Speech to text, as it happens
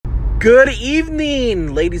Good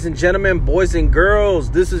evening, ladies and gentlemen, boys and girls.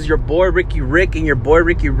 This is your boy Ricky Rick, and your boy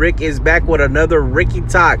Ricky Rick is back with another Ricky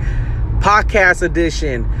Talk podcast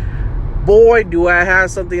edition. Boy, do I have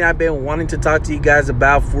something I've been wanting to talk to you guys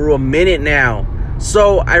about for a minute now.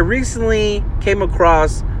 So I recently came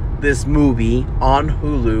across this movie on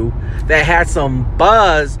Hulu that had some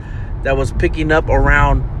buzz that was picking up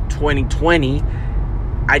around 2020.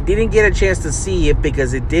 I didn't get a chance to see it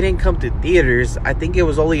because it didn't come to theaters. I think it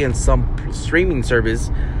was only in some streaming service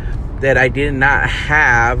that I did not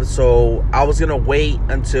have. So I was going to wait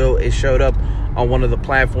until it showed up on one of the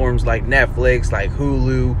platforms like Netflix, like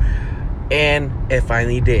Hulu. And it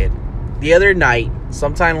finally did. The other night,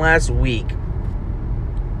 sometime last week,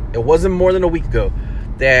 it wasn't more than a week ago,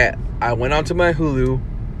 that I went onto my Hulu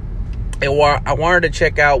and I wanted to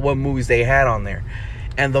check out what movies they had on there.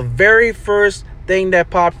 And the very first thing that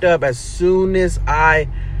popped up as soon as I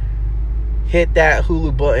hit that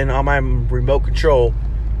Hulu button on my remote control,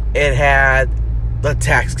 it had the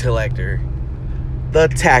Taxcollector. The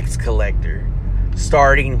Taxcollector,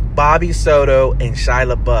 starring Bobby Soto and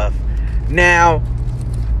Shia LeBoeuf. Now,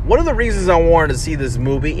 one of the reasons I wanted to see this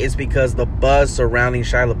movie is because the buzz surrounding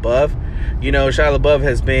Shia LeBoeuf. You know, Shia LeBoeuf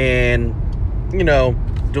has been,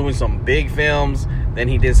 doing some big films. Then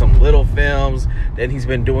he did some little films. Then he's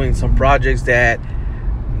been doing some projects that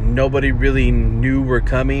nobody really knew were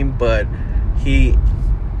coming, but he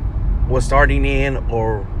was starting in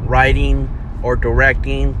or writing or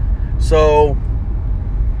directing. So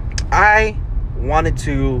I wanted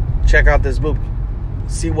to check out this movie,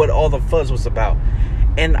 see what all the fuzz was about.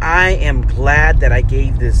 And I am glad that I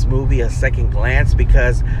gave this movie a second glance,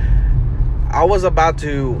 because I was about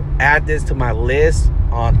to add this to my list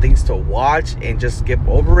on things to watch and just skip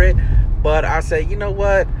over it. But I said, you know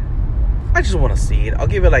what? I just want to see it. I'll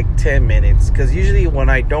give it like 10 minutes. Because usually when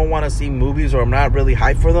I don't want to see movies or I'm not really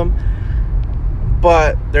hyped for them,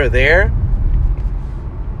 but they're there,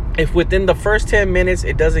 if within the first 10 minutes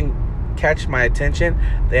it doesn't catch my attention,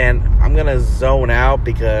 then I'm going to zone out,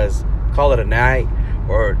 because call it a night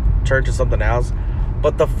or turn to something else.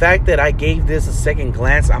 But the fact that I gave this a second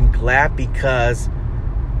glance, I'm glad, because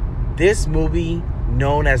this movie,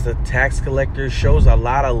 known as the Taxcollector, shows a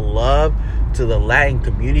lot of love to the Latin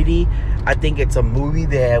community. I think it's a movie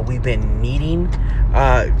that we've been needing.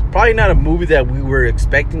 Probably not a movie that we were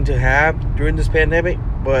expecting to have during this pandemic,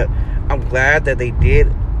 but I'm glad that they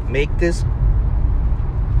did make this.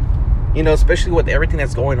 Especially with everything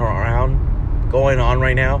that's going on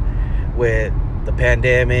right now with the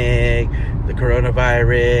pandemic, the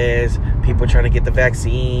coronavirus, people trying to get the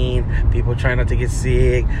vaccine, people trying not to get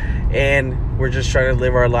sick, and we're just trying to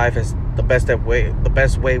live our life as the best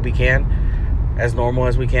way we can, as normal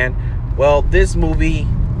as we can. Well, this movie,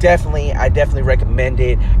 I definitely recommend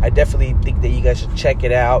it. I definitely think that you guys should check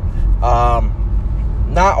it out.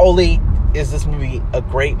 Not only is this movie a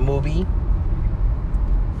great movie,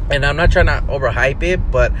 and I'm not trying to overhype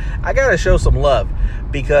it, but I gotta show some love,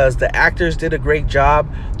 because the actors did a great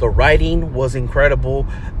job. The writing was incredible.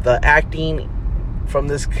 The acting from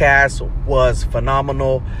this cast was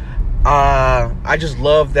phenomenal. I just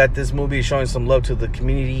love that this movie is showing some love to the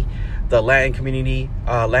community, the Latin community,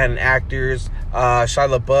 Latin actors.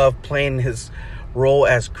 Shia LaBeouf playing his role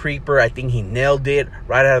as Creeper, I think he nailed it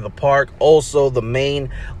right out of the park. Also, the main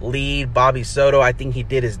lead, Bobby Soto, I think he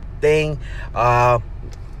did his thing.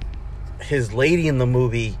 His lady in the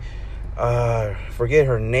movie, forget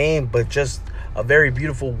her name, but just a very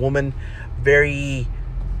beautiful woman,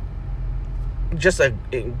 just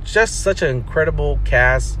such an incredible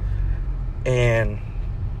cast. And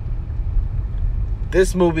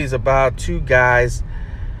this movie is about two guys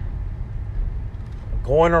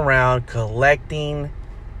going around collecting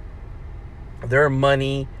their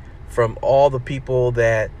money from all the people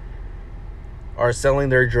that are selling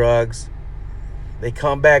their drugs. They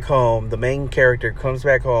come back home. The main character comes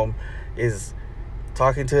back home, is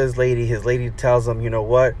talking to his lady. His lady tells him, you know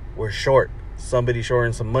what? We're short. Somebody's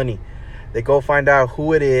shorting some money. They go find out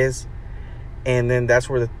who it is. And then that's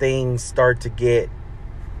where the things start to get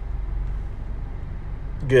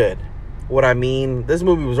good. What I mean, this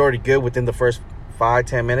movie was already good within the first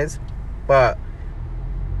 5-10 minutes. But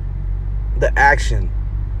the action,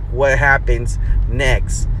 what happens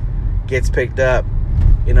next, gets picked up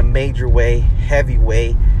in a major way, heavy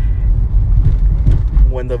way,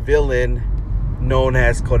 when the villain known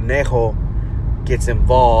as Conejo gets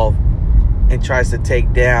involved and tries to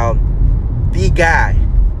take down the guy,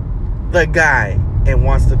 and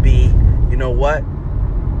wants to be, you know what?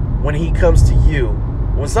 When he comes to you,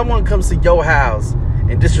 when someone comes to your house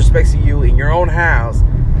and disrespects you in your own house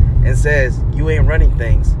and says, you ain't running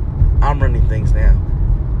things, I'm running things now.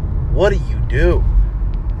 what do you do?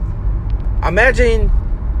 Imagine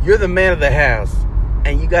you're the man of the house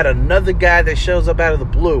and you got another guy that shows up out of the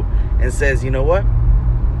blue and says, you know what?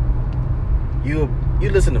 You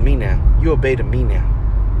listen to me now. You obey to me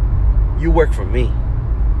now. You work for me.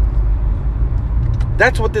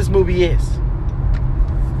 That's what this movie is.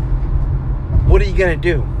 What are you going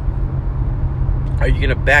to do? Are you going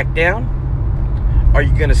to back down? Are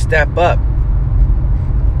you going to step up?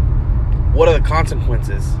 What are the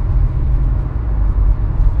consequences?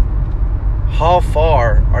 How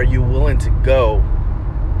far are you willing to go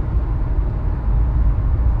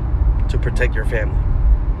to protect your family?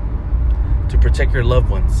 To protect your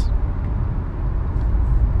loved ones?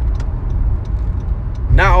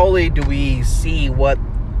 Not only do we see what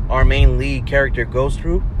our main lead character goes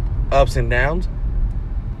through, ups and downs,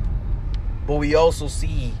 but we also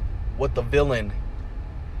see what the villain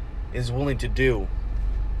is willing to do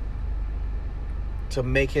to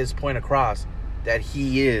make his point across that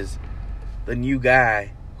he is the new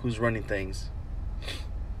guy who's running things.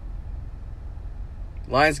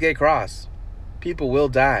 Lines get crossed. People will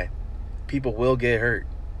die. People will get hurt.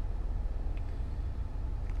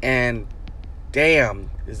 And damn,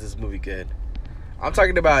 is this movie good. I'm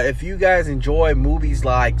talking about, if you guys enjoy movies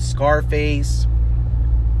like Scarface,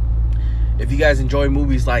 if you guys enjoy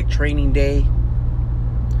movies like Training Day,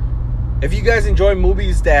 if you guys enjoy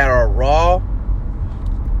movies that are raw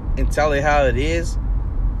and tell it how it is,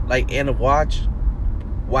 like End of Watch,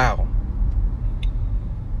 wow.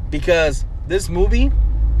 Because this movie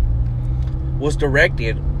was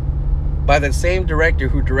directed by the same director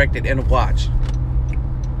who directed End of Watch.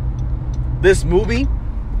 This movie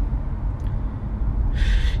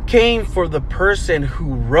came for the person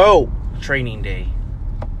who wrote Training Day.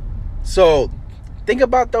 So think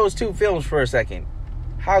about those two films for a second.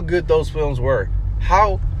 How good those films were.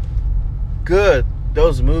 How good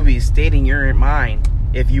those movies stayed in your mind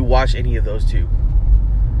if you watch any of those two.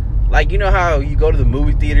 Like, you know how you go to the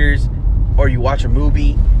movie theaters or you watch a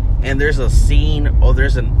movie and there's a scene or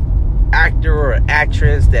there's an actor or an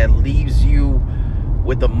actress that leaves you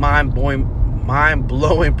with a mind-blowing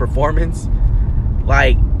performance?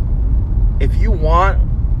 Like, if you want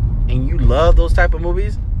and you love those type of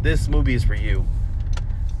movies, this movie is for you.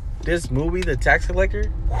 This movie, The Tax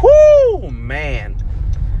Collector, whoo, man.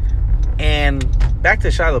 And back to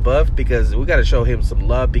Shia LeBoeuf, because we got to show him some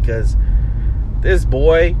love, because this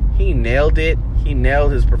boy, he nailed it. He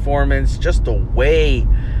nailed his performance. Just the way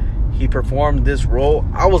he performed this role,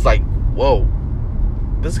 I was like, whoa,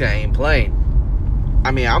 this guy ain't playing.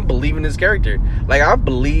 I mean, I'm believing this character. Like, I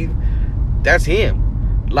believe that's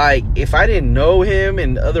him. Like, if I didn't know him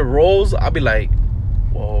in other roles, I'd be like,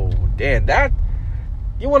 whoa, damn, that,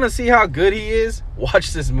 you want to see how good he is?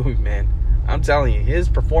 Watch this movie, man. I'm telling you, his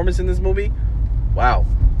performance in this movie, wow.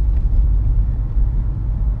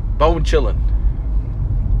 Bone chillin'.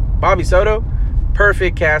 Bobby Soto,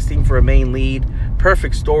 perfect casting for a main lead.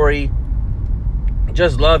 Perfect story.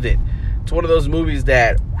 Just loved it. It's one of those movies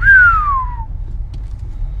that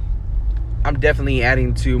I'm definitely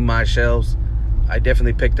adding to my shelves. I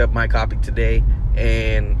definitely picked up my copy today,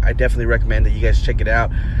 and I definitely recommend that you guys check it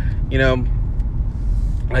out. You know,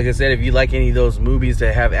 like I said, if you like any of those movies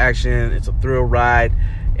that have action, it's a thrill ride,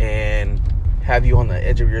 and have you on the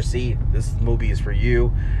edge of your seat, this movie is for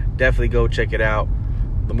you. Definitely go check it out.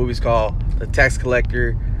 The movie's called The Tax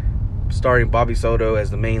Collector, starring Bobby Soto as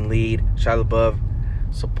the main lead, Shia LeBoeuf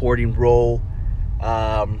supporting role,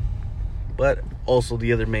 but also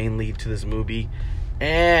the other main lead to this movie,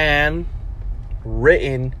 and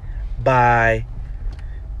written by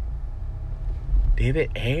David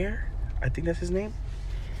Ayer, I think that's his name.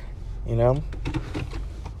 You know,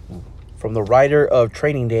 from the writer of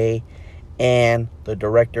Training Day and the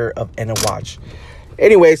director of End of Watch.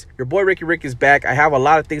 Anyways, your boy Ricky Rick is back. I have a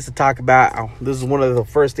lot of things to talk about. This is one of the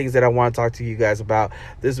first things that I want to talk to you guys about.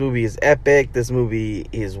 This movie is epic. This movie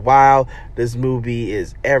is wild. This movie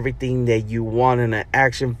is everything that you want in an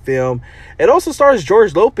action film. It also stars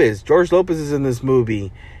George Lopez. George Lopez is in this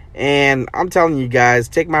movie. And I'm telling you guys,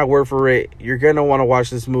 take my word for it. You're going to want to watch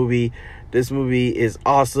this movie. This movie is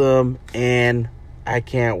awesome. And I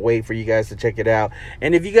can't wait for you guys to check it out.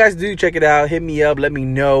 And if you guys do check it out, hit me up. Let me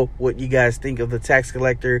know what you guys think of The Tax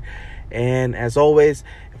Collector. And as always,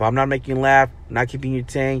 if I'm not making you laugh, not keeping you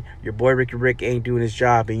entertained, your boy Ricky Rick ain't doing his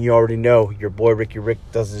job. And you already know your boy Ricky Rick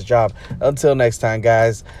does his job. Until next time,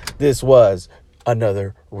 guys, this was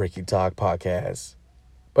another Ricky Talk podcast.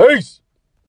 Peace.